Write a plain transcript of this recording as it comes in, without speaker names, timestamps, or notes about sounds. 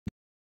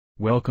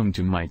Welcome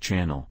to my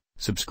channel.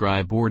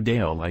 Subscribe or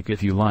dale like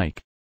if you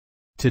like.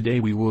 Today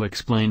we will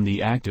explain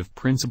the active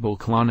principle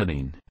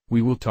Clonidine.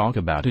 We will talk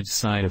about its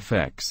side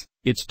effects,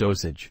 its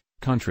dosage,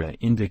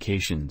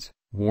 contraindications,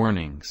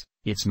 warnings,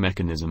 its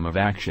mechanism of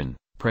action,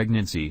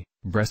 pregnancy,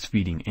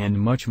 breastfeeding and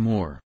much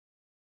more.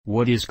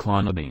 What is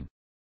Clonabine?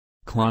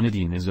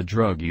 Clonidine is a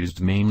drug used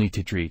mainly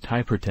to treat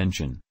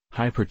hypertension,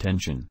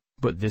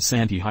 but this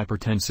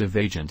antihypertensive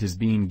agent is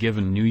being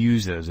given new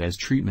uses as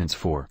treatments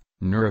for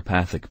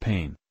neuropathic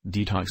pain,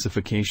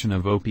 detoxification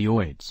of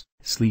opioids,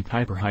 sleep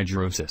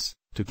hyperhidrosis,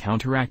 to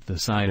counteract the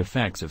side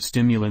effects of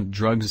stimulant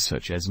drugs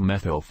such as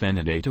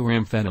methylphenidate or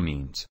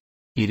amphetamines.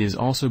 It is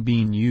also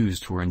being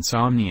used for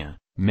insomnia,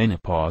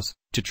 menopause,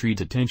 to treat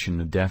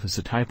attention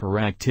deficit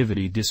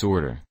hyperactivity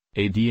disorder,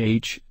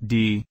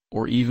 ADHD,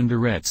 or even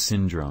Tourette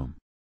syndrome.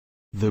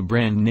 The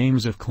brand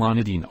names of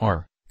Clonidine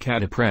are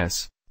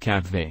Catapres,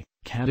 Kapvay,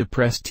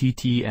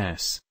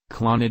 Catapres-TTS,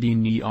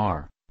 Clonidine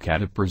ER,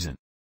 Catapresan.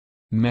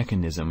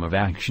 Mechanism of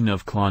action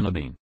of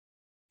Clonabine.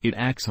 It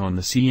acts on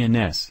the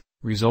CNS,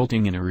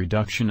 resulting in a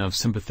reduction of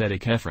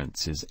sympathetic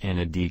efferences and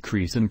a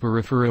decrease in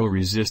peripheral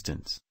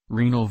resistance,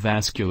 renal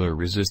vascular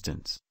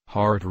resistance,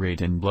 heart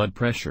rate and blood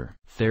pressure.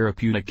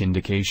 Therapeutic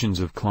indications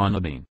of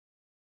Clonabine.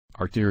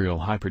 Arterial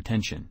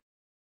hypertension.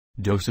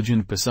 Dosage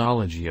and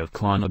pathology of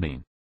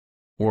Clonabine.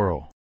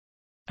 Oral.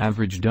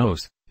 Average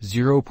dose,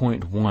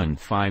 0.150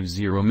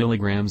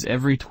 mg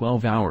every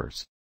 12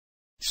 hours.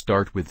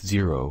 Start with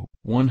 0.150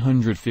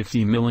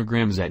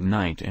 mg at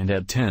night and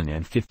at 10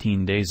 and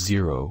 15 days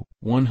 0.150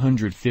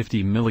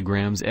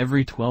 mg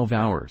every 12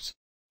 hours.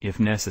 If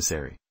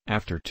necessary,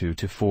 after 2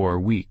 to 4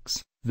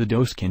 weeks, the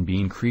dose can be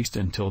increased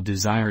until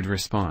desired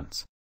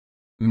response.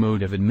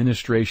 Mode of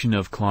administration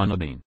of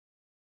Clonabine.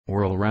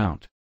 Oral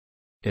route.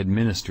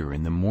 Administer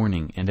in the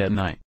morning and at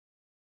night.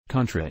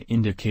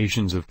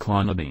 Contraindications of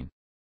Clonabine.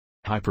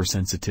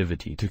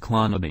 Hypersensitivity to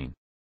Clonabine.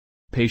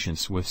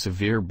 Patients with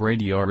severe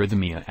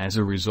bradyarrhythmia as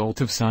a result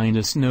of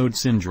sinus node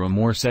syndrome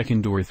or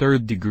second or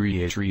third degree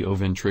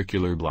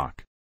atrioventricular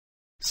block.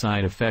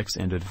 Side effects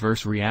and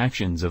adverse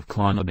reactions of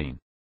Clonabine.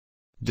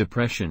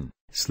 Depression,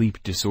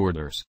 sleep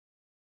disorders.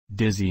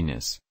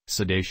 Dizziness,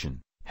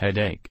 sedation,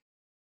 headache.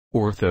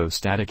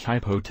 Orthostatic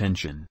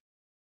hypotension.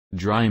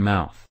 Dry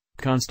mouth,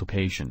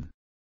 constipation.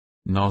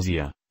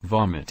 Nausea,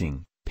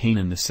 vomiting, pain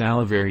in the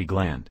salivary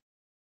gland.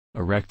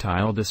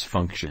 Erectile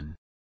dysfunction.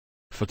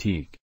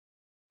 Fatigue.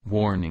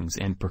 Warnings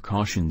and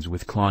precautions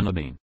with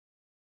Clonabine.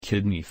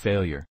 Kidney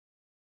failure.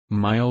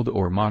 Mild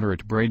or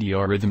moderate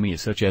bradyarrhythmia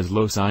such as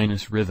low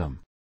sinus rhythm.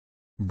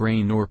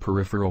 Brain or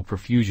peripheral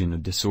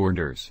perfusion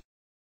disorders.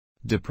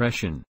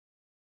 Depression.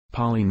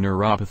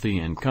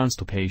 Polyneuropathy and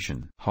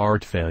constipation.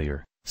 Heart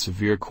failure,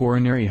 severe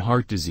coronary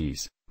heart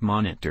disease.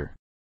 Monitor.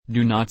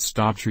 Do not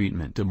stop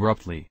treatment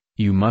abruptly,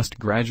 you must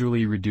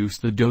gradually reduce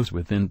the dose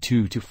within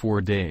 2 to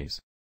 4 days.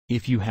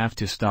 If you have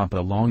to stop a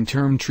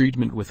long-term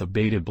treatment with a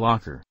beta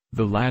blocker,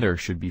 the latter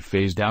should be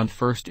phased out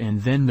first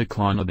and then the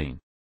Clonabine.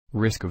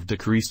 Risk of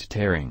decreased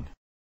tearing.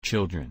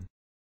 Children.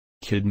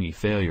 Kidney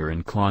failure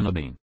and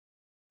Clonabine.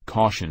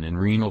 Caution in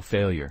renal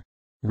failure.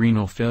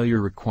 Renal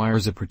failure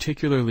requires a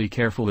particularly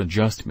careful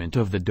adjustment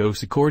of the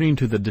dose according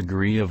to the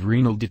degree of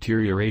renal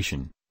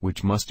deterioration,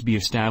 which must be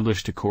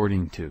established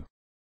according to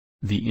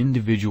the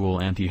individual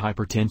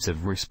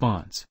antihypertensive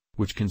response,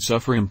 which can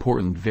suffer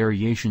important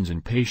variations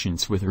in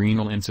patients with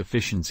renal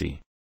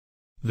insufficiency.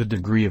 The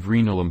degree of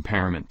renal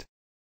impairment.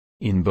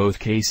 In both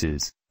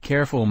cases,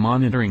 careful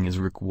monitoring is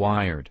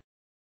required.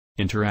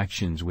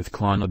 Interactions with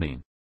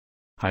Clonabine.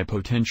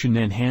 Hypotension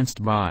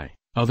enhanced by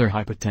other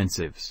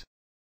hypertensives.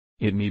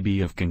 It may be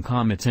of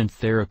concomitant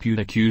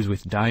therapeutic use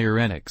with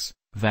diuretics,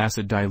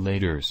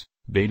 vasodilators,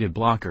 beta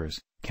blockers,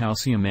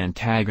 calcium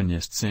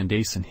antagonists and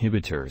ACE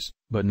inhibitors,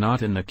 but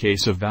not in the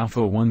case of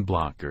alpha-1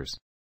 blockers.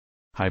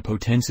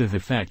 Hypotensive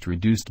effect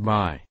reduced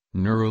by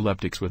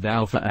neuroleptics with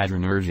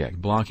alpha-adrenergic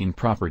blocking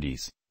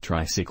properties,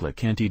 tricyclic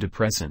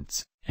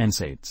antidepressants,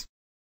 NSAIDs.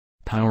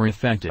 Power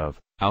effect of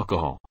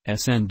alcohol,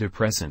 SN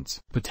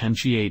depressants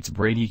potentiates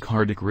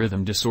bradycardic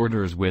rhythm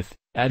disorders with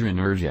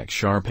adrenergic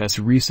sharp S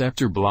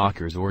receptor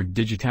blockers or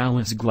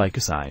digitalis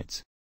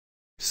glycosides.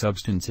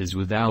 Substances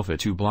with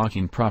alpha-2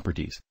 blocking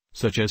properties,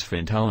 such as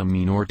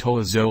phentolamine or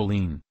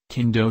tolazoline,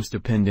 can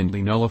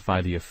dose-dependently nullify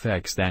the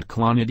effects that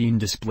Clonidine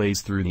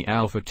displays through the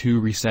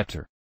alpha-2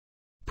 receptor.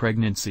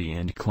 Pregnancy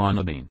and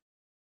Clonabine.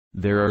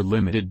 There are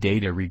limited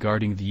data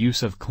regarding the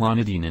use of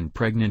Clonidine in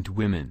pregnant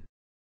women.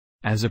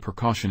 As a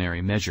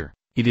precautionary measure,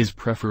 it is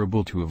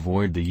preferable to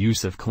avoid the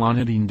use of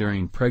Clonidine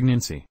during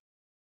pregnancy.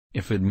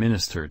 If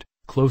administered,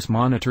 close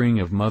monitoring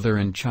of mother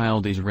and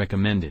child is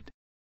recommended.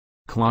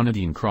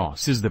 Clonidine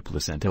crosses the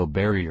placental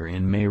barrier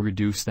and may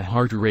reduce the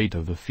heart rate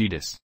of the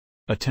fetus.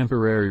 A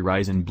temporary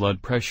rise in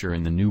blood pressure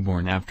in the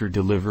newborn after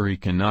delivery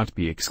cannot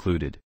be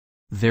excluded.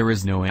 There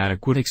is no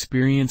adequate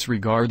experience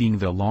regarding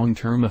the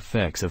long-term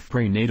effects of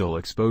prenatal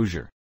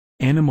exposure.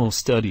 Animal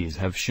studies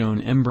have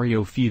shown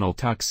embryo-fetal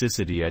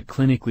toxicity at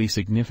clinically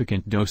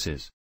significant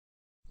doses.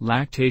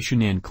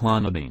 Lactation and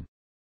Clonabine.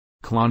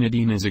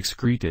 Clonidine is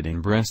excreted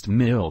in breast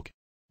milk.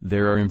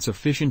 There are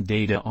insufficient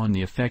data on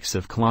the effects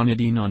of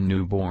clonidine on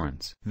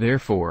newborns.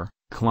 Therefore,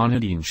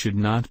 clonidine should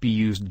not be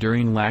used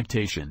during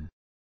lactation.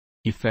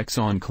 Effects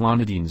on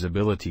clonidine's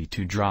ability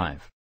to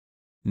drive.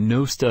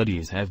 No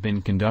studies have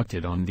been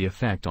conducted on the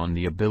effect on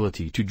the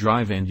ability to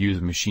drive and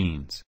use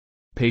machines.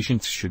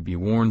 Patients should be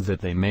warned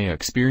that they may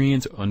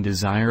experience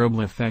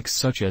undesirable effects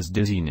such as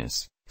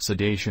dizziness,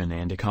 sedation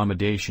and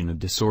accommodation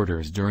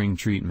disorders during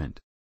treatment.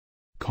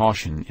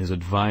 Caution is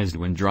advised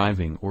when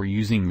driving or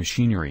using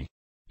machinery.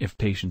 If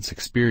patients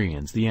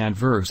experience the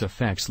adverse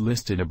effects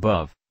listed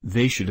above,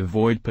 they should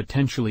avoid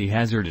potentially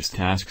hazardous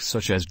tasks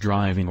such as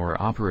driving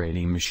or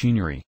operating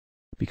machinery.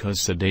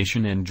 Because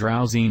sedation and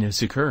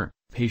drowsiness occur,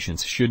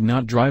 patients should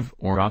not drive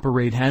or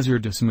operate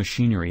hazardous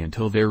machinery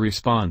until their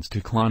response to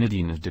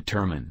clonidine is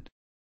determined.